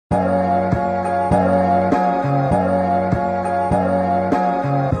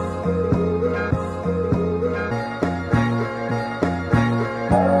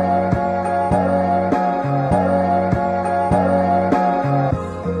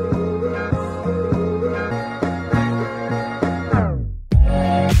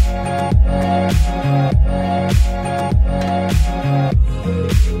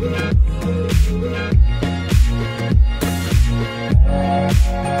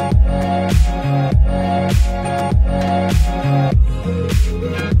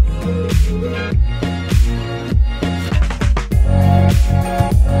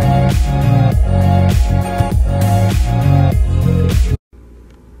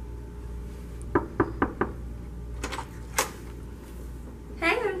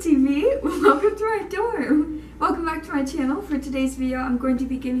me. Welcome to my dorm. Welcome back to my channel. For today's video, I'm going to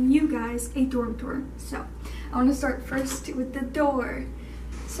be giving you guys a dorm tour. So, I want to start first with the door.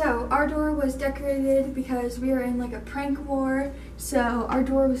 So, our door was decorated because we were in like a prank war. So, our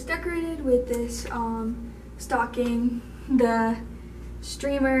door was decorated with this stocking, the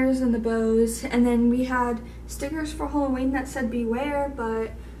streamers and the bows, and then we had stickers for Halloween that said beware, but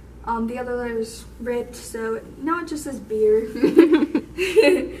the other letters ripped, so now it just says beer.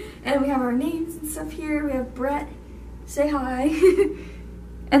 And we have our names and stuff here. We have Brett, say hi.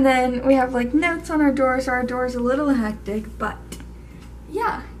 And then we have like notes on our door, so our door is a little hectic, but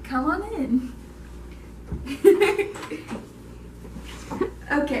yeah, come on in.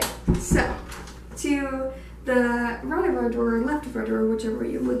 Okay, so to the right of our door, or left of our door, whichever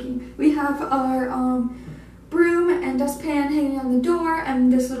way you're looking, we have our broom and dustpan hanging on the door,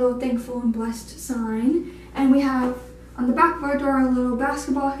 and this little thankful and blessed sign. And we have on the back of our door a little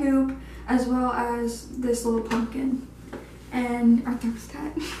basketball hoop, as well as this little pumpkin and our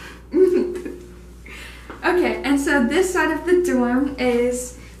thermostat. Okay, and so this side of the dorm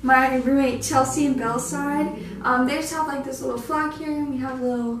is my roommate Chelsea and Belle's side. They just have like this little flag here, and we have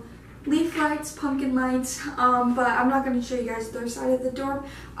little leaf lights, pumpkin lights, but I'm not going to show you guys their side of the dorm.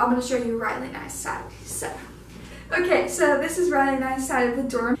 I'm going to show you Riley and I's side. So, okay, so this is Riley and I's side of the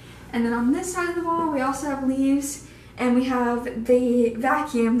dorm, and then on this side of the wall we also have leaves, and we have the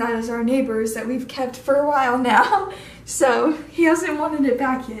vacuum that is our neighbor's that we've kept for a while now. So he hasn't wanted it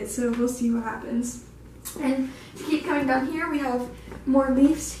back yet, so we'll see what happens. And to keep coming down here, we have more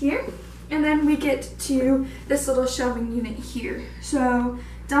leaves here, and then we get to this little shelving unit here. So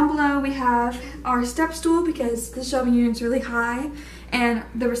down below we have our step stool because the shelving unit's really high, and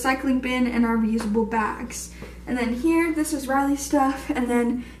the recycling bin and our reusable bags. And then here, this is Riley's stuff, and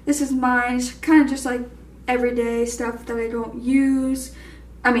then this is mine. It's kind of just like everyday stuff that I don't use.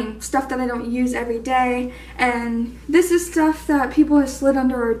 Stuff that I don't use every day. And this is stuff that people have slid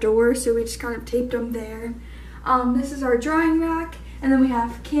under our door, so we just kind of taped them there. This is our drawing rack. And then we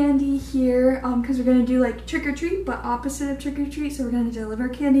have candy here, because we're going to do like trick-or-treat, but opposite of trick-or-treat, so we're going to deliver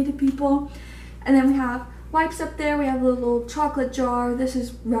candy to people. And then we have wipes up there. We have a little chocolate jar. This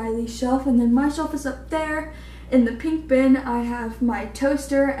is Riley's shelf, and then my shelf is up there. In the pink bin, I have my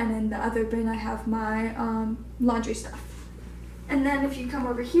toaster, and in the other bin, I have my laundry stuff. And then if you come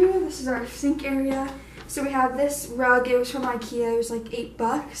over here, this is our sink area. So we have this rug. It was from IKEA. It was like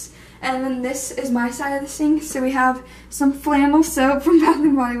 $8. And then this is my side of the sink. So we have some flannel soap from Bath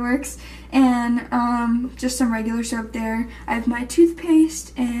 & Body Works and just some regular soap there. I have my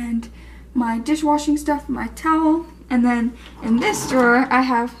toothpaste and my dishwashing stuff, my towel. And then in this drawer, I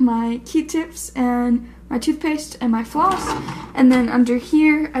have my Q-tips and my toothpaste and my floss. And then under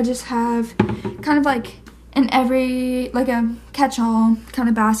here, I just have kind of like a catch-all kind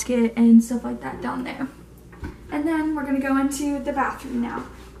of basket and stuff like that down there. And then we're gonna go into the bathroom now.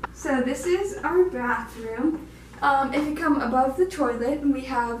 So this is our bathroom. If you come above the toilet, we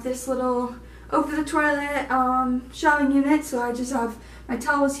have this little over the toilet showering unit. So I just have my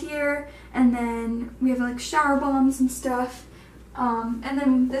towels here, and then we have like shower bombs and stuff. And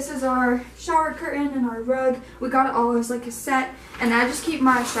then this is our shower curtain and our rug. We got it all as like a set, and I just keep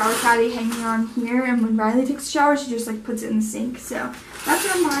my shower caddy hanging on here, and when Riley takes a shower, she just like puts it in the sink. So that's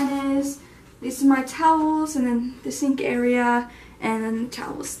where mine is. These are my towels, and then the sink area, and then the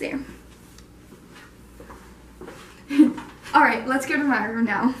towels there. Alright, let's go to my room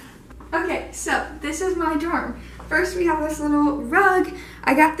now. Okay, so this is my dorm. First we have this little rug.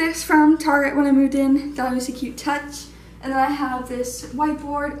 I got this from Target when I moved in. Thought it was a cute touch. And then I have this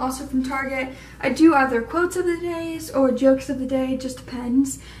whiteboard, also from Target. I do either quotes of the days or jokes of the day, just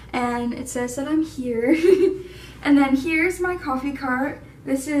depends. And it says that I'm here. And then here's my coffee cart.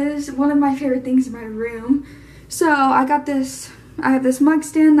 This is one of my favorite things in my room. So I have this mug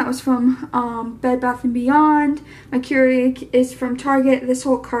stand that was from Bed Bath & Beyond. My Keurig is from Target. This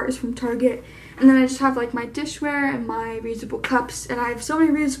whole cart is from Target. And then I just have like my dishware and my reusable cups. And I have so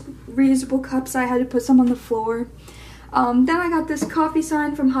many reusable cups, I had to put some on the floor. Then I got this coffee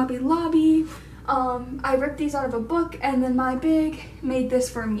sign from Hobby Lobby. I ripped these out of a book, and then my big made this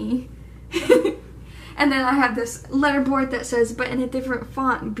for me. And then I have this letterboard that says, but in a different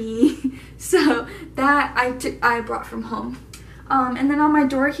font, B. So that I brought from home. And then on my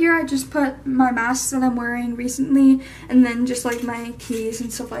door here, I just put my masks that I'm wearing recently, and then just like my keys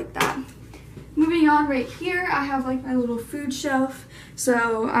and stuff like that. Moving on, right here, I have like my little food shelf.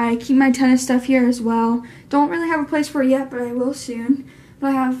 So I keep my tennis stuff here as well. Don't really have a place for it yet, but I will soon. But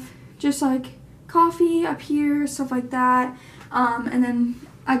I have just like coffee up here, stuff like that. And then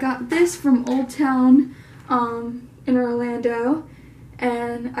I got this from Old Town in Orlando.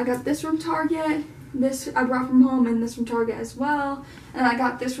 And I got this from Target. This I brought from home, and this from Target as well. And I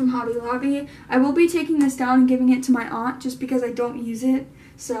got this from Hobby Lobby. I will be taking this down and giving it to my aunt just because I don't use it.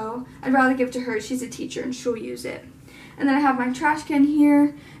 So I'd rather give it to her. She's a teacher and she'll use it. And then I have my trash can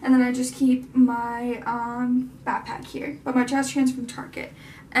here. And then I just keep my backpack here. But my trash can's from Target.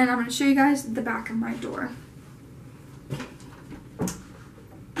 And I'm going to show you guys the back of my door.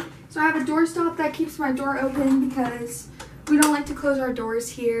 So I have a door stop that keeps my door open because we don't like to close our doors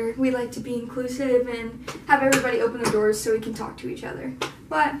here. We like to be inclusive and have everybody open the doors so we can talk to each other.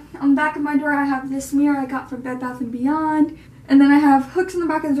 But on the back of my door, I have this mirror I got from Bed Bath & Beyond. And then I have hooks on the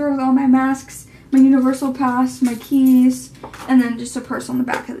back of the door with all my masks, my Universal Pass, my keys, and then just a purse on the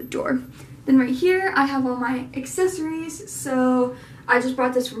back of the door. Then right here, I have all my accessories. So I just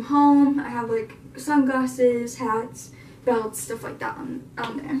brought this from home. I have like sunglasses, hats, belts, stuff like that on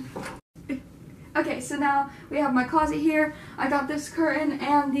there. Okay, so now we have my closet here. I got this curtain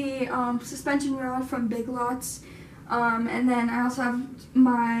and the suspension rod from Big Lots. And then I also have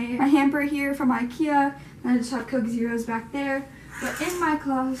my hamper here from IKEA. And I just have Coke Zeros back there. But in my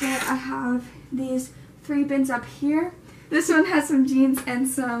closet, I have these 3 bins up here. This one has some jeans and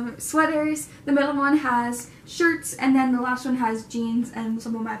some sweaters. The middle one has shirts, and then the last one has jeans and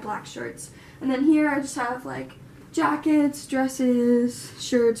some of my black shirts. And then here I just have like jackets, dresses,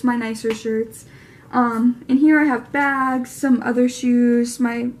 shirts, my nicer shirts. And here I have bags, some other shoes,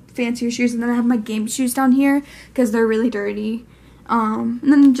 my fancier shoes, and then I have my game shoes down here because they're really dirty. And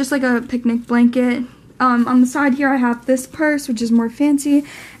then just like a picnic blanket. On the side here I have this purse, which is more fancy,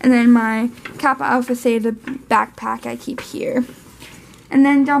 and then my Kappa Alpha Theta backpack I keep here. And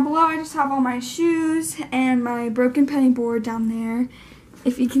then down below I just have all my shoes and my broken penny board down there,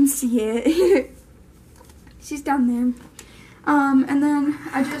 if you can see it. She's down there. And then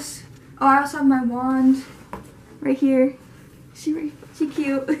I also have my wand right here. She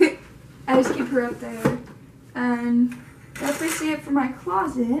cute. I just keep her up there. And that's basically it for my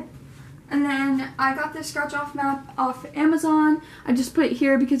closet. And then I got this scratch off map off Amazon. I just put it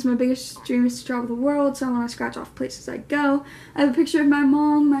here because my biggest dream is to travel the world, so I want to scratch off places I go. I have a picture of my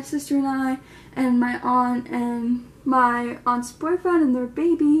mom, my sister and I, and my aunt and my aunt's boyfriend and their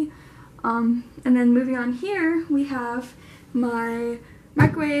baby. And then moving on here, we have my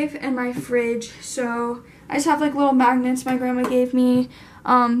microwave and my fridge. So I just have like little magnets my grandma gave me.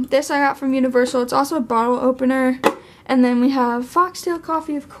 This I got from Universal. It's also a bottle opener. And then we have foxtail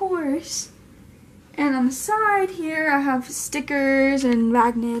coffee, of course. And on the side here, I have stickers and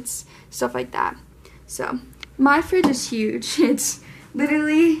magnets, stuff like that. So my fridge is huge. It's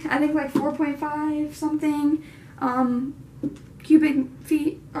literally, I think like 4.5 something cubic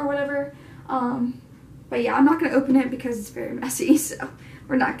feet or whatever. But yeah, I'm not going to open it because it's very messy, so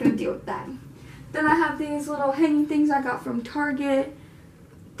we're not going to deal with that. Then I have these little hanging things I got from Target.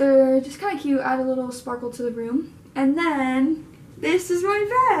 They're just kind of cute, add a little sparkle to the room. And then this is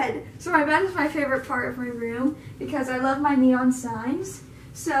my bed. So my bed is my favorite part of my room because I love my neon signs.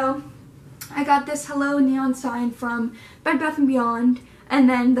 So I got this Hello neon sign from Bed Bath & Beyond, and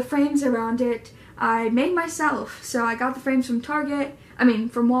then the frames around it I made myself. So I got the frames from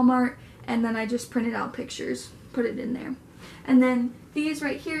from Walmart, and then I just printed out pictures, put it in there. And then these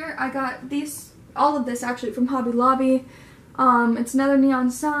right here, I got all of this actually from Hobby Lobby. It's another neon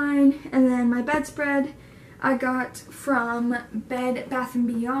sign, and then my bedspread I got from Bed Bath &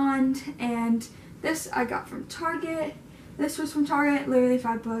 Beyond, and this I got from Target. This was from Target, literally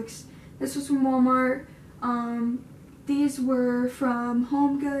 $5. This was from Walmart. These were from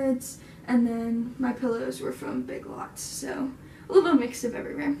Home Goods, and then my pillows were from Big Lots, so a little mix of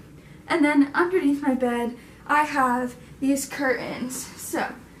everywhere. And then underneath my bed, I have these curtains.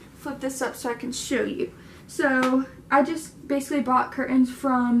 So, flip this up so I can show you. So, I just basically bought curtains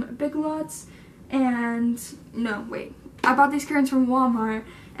from Big Lots. I bought these curtains from Walmart,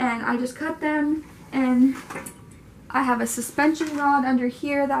 and I just cut them, and I have a suspension rod under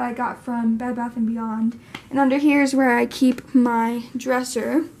here that I got from Bed Bath & Beyond, and under here is where I keep my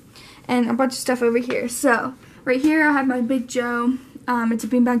dresser, and a bunch of stuff over here. So, right here I have my Big Joe, it's a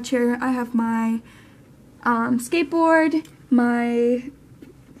beanbag chair. I have my skateboard, my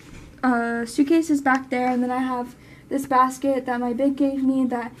suitcases back there, and then I have this basket that my big gave me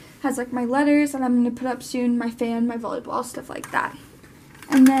that has like my letters that I'm going to put up soon, my fan, my volleyball, stuff like that.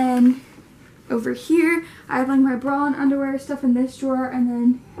 And then over here, I have like my bra and underwear stuff in this drawer, and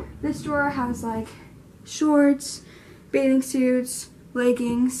then this drawer has like shorts, bathing suits,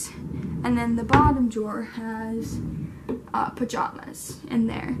 leggings, and then the bottom drawer has pajamas in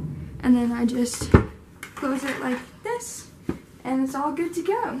there. And then I just close it like this, and it's all good to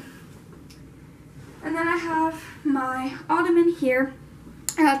go. And then I have my ottoman here,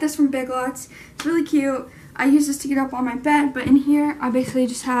 I got this from Big Lots. It's really cute. I use this to get up on my bed, but in here I basically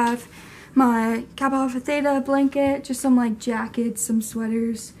just have my Kappa Alpha Theta blanket, just some like jackets, some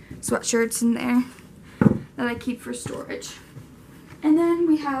sweaters, sweatshirts in there that I keep for storage. And then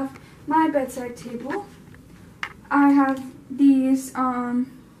we have my bedside table. I have these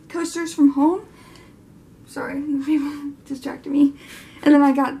coasters from home. Sorry, the people distracted me. And then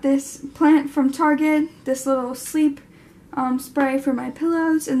I got this plant from Target, this little sleep spray for my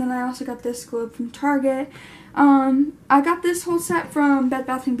pillows, and then I also got this globe from Target. I got this whole set from Bed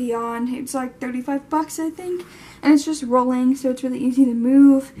Bath & Beyond. It's like 35 bucks, I think, and it's just rolling, so it's really easy to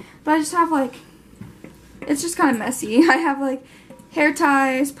move. But I just have like, it's just kind of messy. I have like hair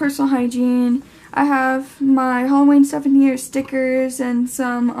ties, personal hygiene. I have my Halloween stuff in here, stickers, and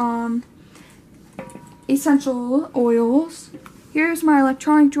some essential oils. Here's my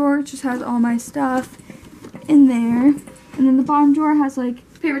electronic drawer. It just has all my stuff in there. And then the bottom drawer has like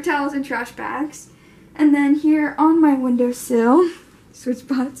paper towels and trash bags. And then here on my windowsill, switch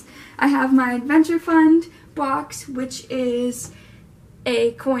spots, I have my Adventure Fund box, which is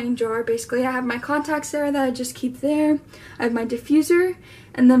a coin jar basically. I have my contacts there that I just keep there. I have my diffuser,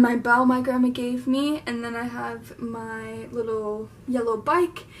 and then my bell my grandma gave me, and then I have my little yellow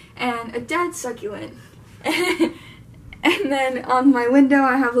bike and a dead succulent. And then on my window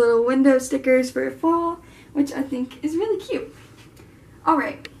I have little window stickers for fall, which I think is really cute.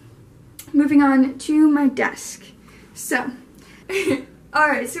 Alright, moving on to my desk. So,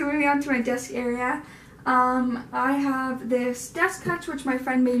 alright, so moving on to my desk area. I have this desk hutch which my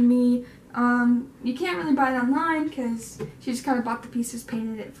friend made me. You can't really buy it online because she just kind of bought the pieces,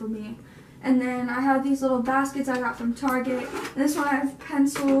 painted it for me. And then I have these little baskets I got from Target. And this one I have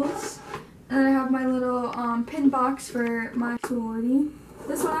pencils. And then I have my little pin box for my sorority.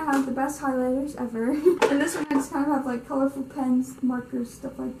 This one I have the best highlighters ever. And this one I just kind of have like colorful pens, markers,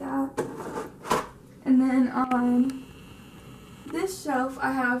 stuff like that. And then on this shelf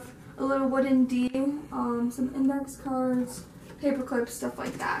I have a little wooden D, some index cards, paper clips, stuff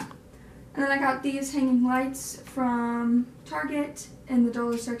like that. And then I got these hanging lights from Target in the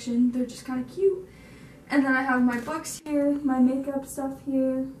dollar section. They're just kind of cute. And then I have my books here, my makeup stuff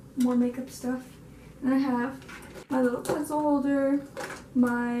here, more makeup stuff. And then I have my little pencil holder,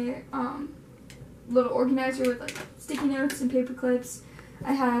 my little organizer with like sticky notes and paper clips.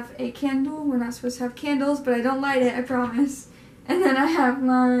 I have a candle. We're not supposed to have candles, but I don't light it, I promise. And then I have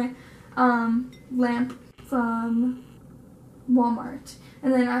my lamp from Walmart.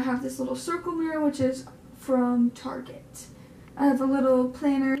 And then I have this little circle mirror, which is from Target. I have a little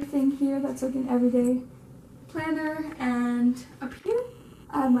planner thing here that's like an everyday planner, and up here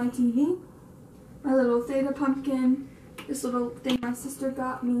I have my TV, my little Theta pumpkin, this little thing my sister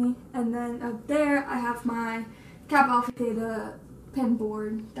got me, and then up there I have my Kappa Alpha Theta pen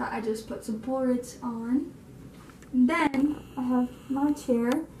board that I just put some boards on. And then I have my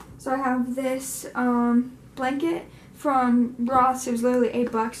chair. So I have this blanket from Ross. It was literally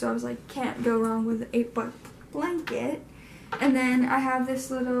 $8, so I was like, can't go wrong with an $8 blanket. And then I have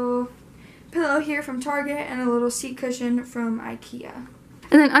this little pillow here from Target and a little seat cushion from IKEA.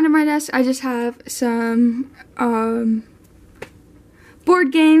 And then under my desk I just have some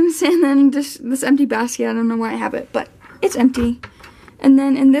board games, and then just this empty basket. I don't know why I have it, but it's empty. And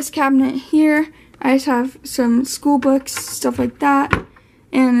then in this cabinet here I just have some school books, stuff like that.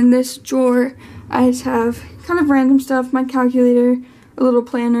 And in this drawer I just have kind of random stuff, my calculator, a little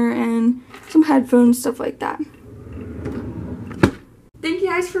planner, and some headphones, stuff like that. Thank you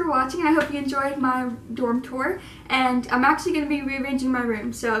guys for watching. I hope you enjoyed my dorm tour, and I'm actually going to be rearranging my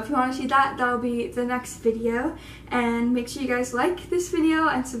room, so if you want to see that, that'll be the next video. And make sure you guys like this video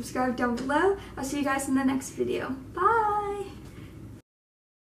and subscribe down below. I'll see you guys in the next video. Bye!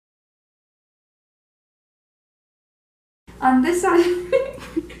 On this side,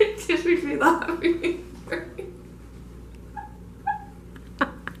 it just makes me laugh. I'm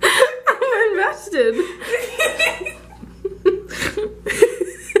invested.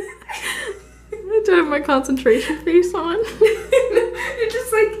 Do I have my concentration face on? You're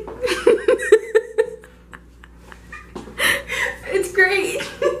just like... It's great.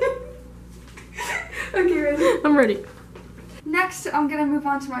 Okay, ready? I'm ready. Next, I'm gonna move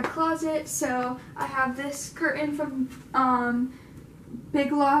on to my closet. So I have this curtain from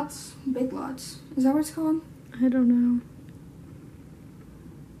Big Lots. Big Lots. Is that what it's called? I don't know.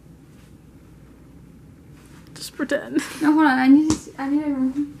 Just pretend. No, hold on. I need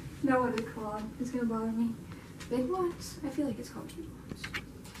to know what it's called. It's gonna bother me. Big Lots? I feel like it's called Big Lots.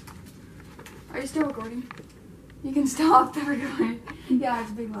 Are you still recording? You can stop the recording. Yeah,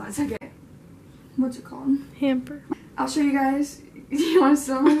 it's Big Lots. Okay. What's it called? Hamper. I'll show you guys Do you want to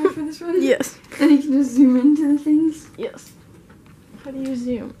sit on my lap for this one? Yes. And you can just zoom into the things. Yes. How do you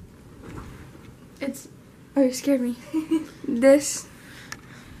zoom? It's. Oh, you scared me. This.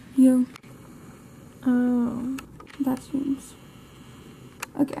 You. Oh. That zooms.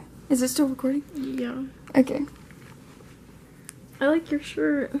 Okay. Is it still recording? Yeah. Okay. I like your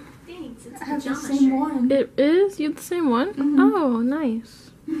shirt. Thanks, it's I a have the pajama same shirt. one. It is? You have the same one? Mhm. Oh,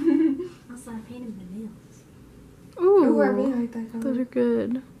 nice. Also, I painted my nails. Ooh. Oh, I really like that color. Those are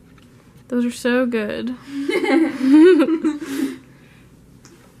good. Those are so good.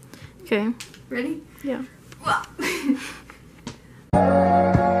 Okay. Ready? Yeah. Well.